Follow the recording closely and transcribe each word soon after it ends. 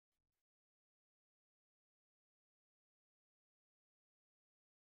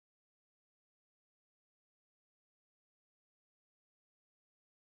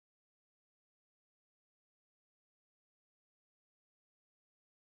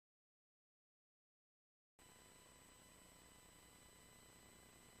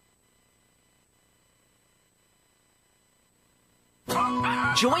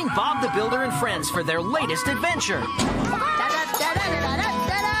Join Bob the Builder and friends for their latest adventure.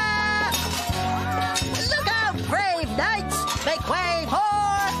 Look out, brave knights! Make way for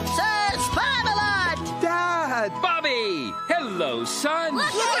Sir Spamalot! Dad! Bobby! Hello, son! Look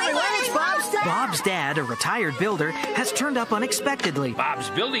everyone, it's Bob's dad! Bob's dad, a retired builder, has turned up unexpectedly. Bob's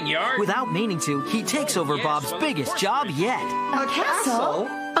building yard? Without meaning to, he takes over Bob's biggest job yet. A castle?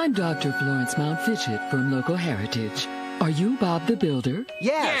 I'm Dr. Florence Mountfitchet from Local Heritage. Are you Bob the Builder?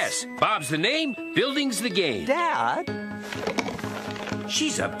 Yes. Bob's the name, building's the game. Dad?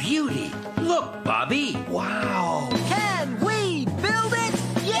 She's a beauty. Look, Bobby. Wow. Can we build it?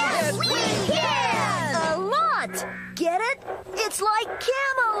 Yes, we can! A lot! Get it? It's like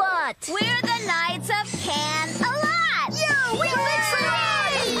Camelot! We're the Knights of Can-A-Lot! Yeah, we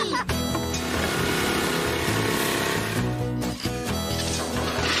fix it!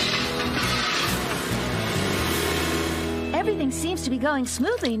 Everything seems to be going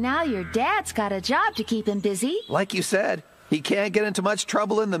smoothly now your dad's got a job to keep him busy. Like you said, he can't get into much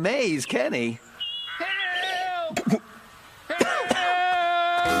trouble in the maze, can he? Help! Help!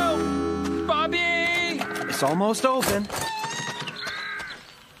 Bobby! It's almost open.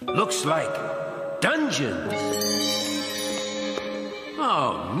 Looks like dungeons.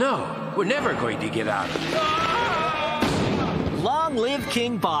 Oh, no. We're never going to get out of it. Long live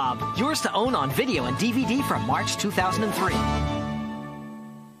King Bob. Yours to own on video and DVD from March 2003.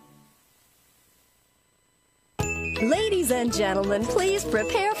 Ladies and gentlemen, please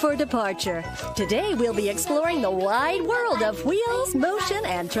prepare for departure. Today we'll be exploring the wide world of wheels, motion,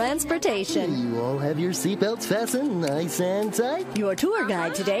 and transportation. You all have your seatbelts fastened nice and tight? Your tour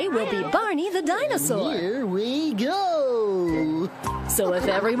guide today will be Barney the dinosaur. Here we go! So if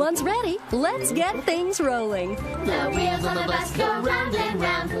everyone's ready, let's get things rolling. The wheels on the bus go round and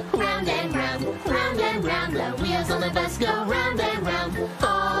round, round and round, round and round. The wheels on the bus go round and round,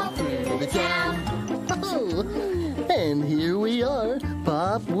 all through the town. Oh, and here we are,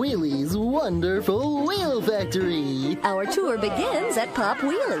 Pop Wheely's wonderful wheel factory. Our tour begins at Pop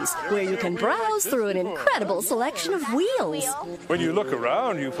Wheely's, where you can browse through an incredible selection of wheels. When you look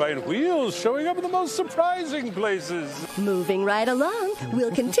around, you find wheels showing up in the most surprising places. Moving right along,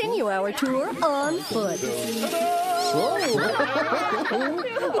 we'll continue our tour on foot.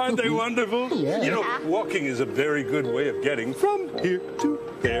 Aren't they wonderful? Yeah. You know, walking is a very good way of getting from here to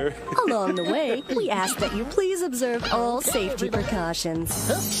there. Along the way, we ask that you please observe all safety precautions.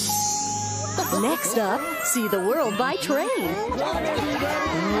 Next up, see the world by train.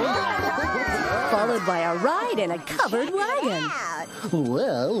 Followed by a ride in a covered wagon.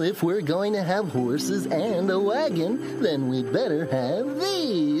 Well, if we're going to have horses and a wagon, then we better have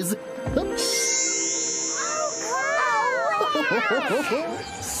these.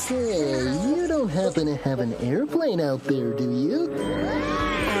 Say, you don't happen to have an airplane out there, do you?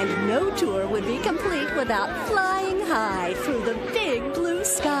 And no tour would be complete without flying high through the big blue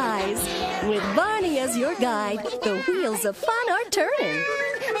skies. With Barney as your guide, the wheels of fun are turning.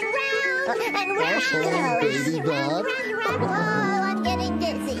 And round Oh, baby Bob. Oh, I'm getting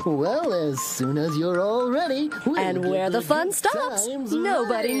dizzy. Well, as soon as you're all ready, And where the fun stops,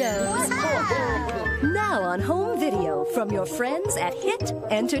 nobody knows. Now on home video from your friends at Hit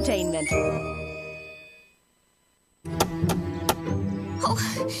Entertainment.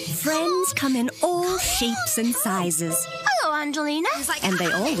 Friends come in all shapes and sizes. Hello, Angelina. And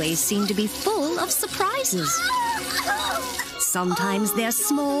they always seem to be full of surprises. Sometimes they're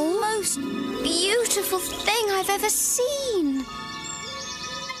small. Most beautiful thing I've ever seen.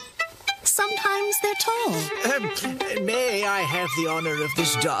 Sometimes they're tall. May I have the honor of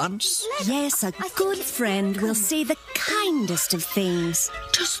this dance? Yes, a good friend will say the kindest of things.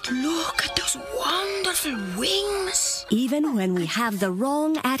 Just look at those wonderful wings. Even when we have the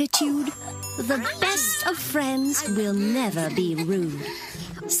wrong attitude, the best of friends will never be rude.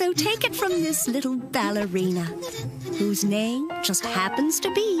 So take it from this little ballerina, whose name just happens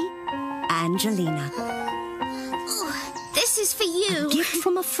to be Angelina. This is for you. A gift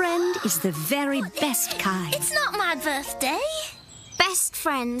from a friend is the very best kind. It's not my birthday. Best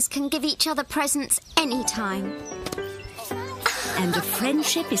friends can give each other presents anytime. And a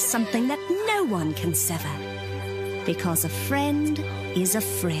friendship is something that no one can sever. Because a friend is a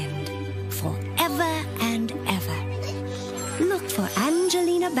friend forever and ever. Look for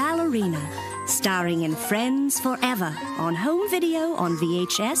Angelina Ballerina, starring in Friends Forever on home video on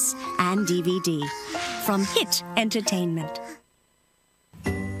VHS and DVD from Hit Entertainment.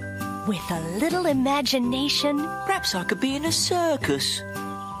 With a little imagination, Perhaps I could be in a circus.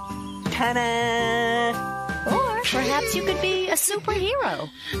 ta-da! Or perhaps you could be a superhero.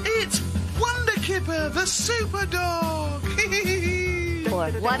 It's Wonder Kipper, the super dog. Or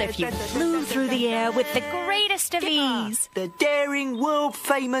what if you flew through the air with the greatest of ease? The daring,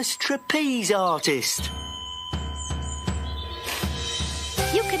 world-famous trapeze artist.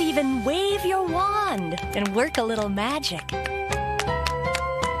 You could even wave your wand and work a little magic.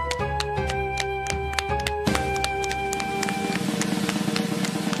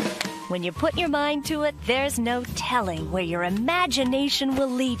 When you put your mind to it, there's no telling where your imagination will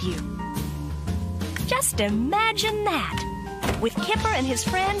lead you. Just imagine that. With Kipper and his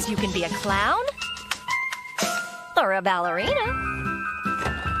friends, you can be a clown or a ballerina.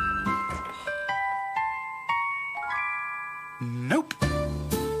 Nope.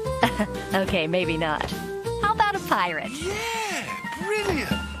 Okay, maybe not. How about a pirate? Yeah, brilliant.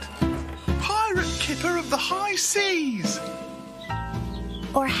 Pirate Kipper of the high seas.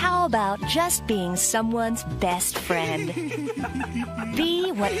 Or how about just being someone's best friend?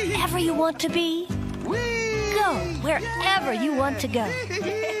 Be whatever you want to be. Go wherever you want to go.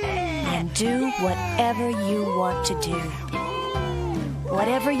 And do whatever you want to do.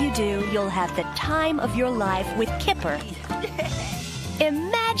 Whatever you do, you'll have the time of your life with Kipper.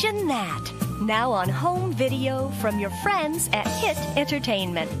 Imagine that. Now on home video from your friends at Hit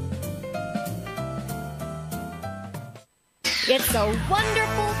Entertainment. It's a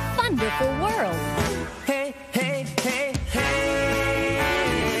wonderful, wonderful world. Hey, hey, hey, hey.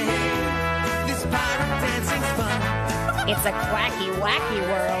 This pirate dancing's fun. It's a quacky, wacky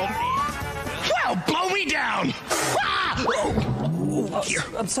world. Well, blow me down! Ah! Oh,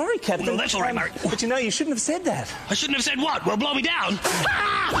 I'm sorry, Captain. No, that's all right, Mark. But you know, you shouldn't have said that. I shouldn't have said what? Well, blow me down!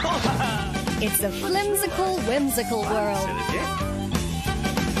 Ah! It's a flimsical, whimsical world.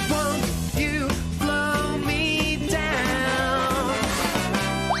 Won't you blow me down?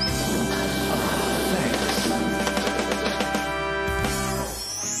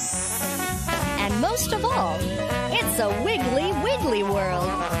 And most of all, it's a wiggly, wiggly world.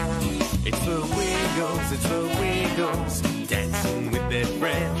 It's the Wiggles, dancing with their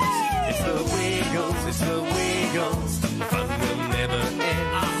friends. It's the Wiggles, the fun will never end.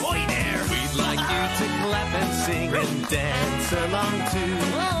 Ahoy there! We'd like you to clap and sing and dance along too.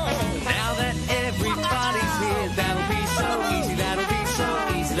 Now that everybody's here, that'll be so easy, that'll be so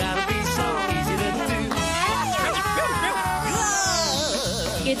easy, that'll be so easy to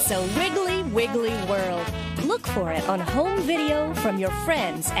do. It's a wiggly, wiggly world. Look for it on home video from your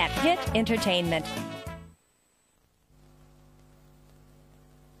friends at Hit Entertainment.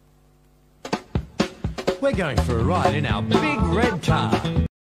 We're going for a ride in our big red car.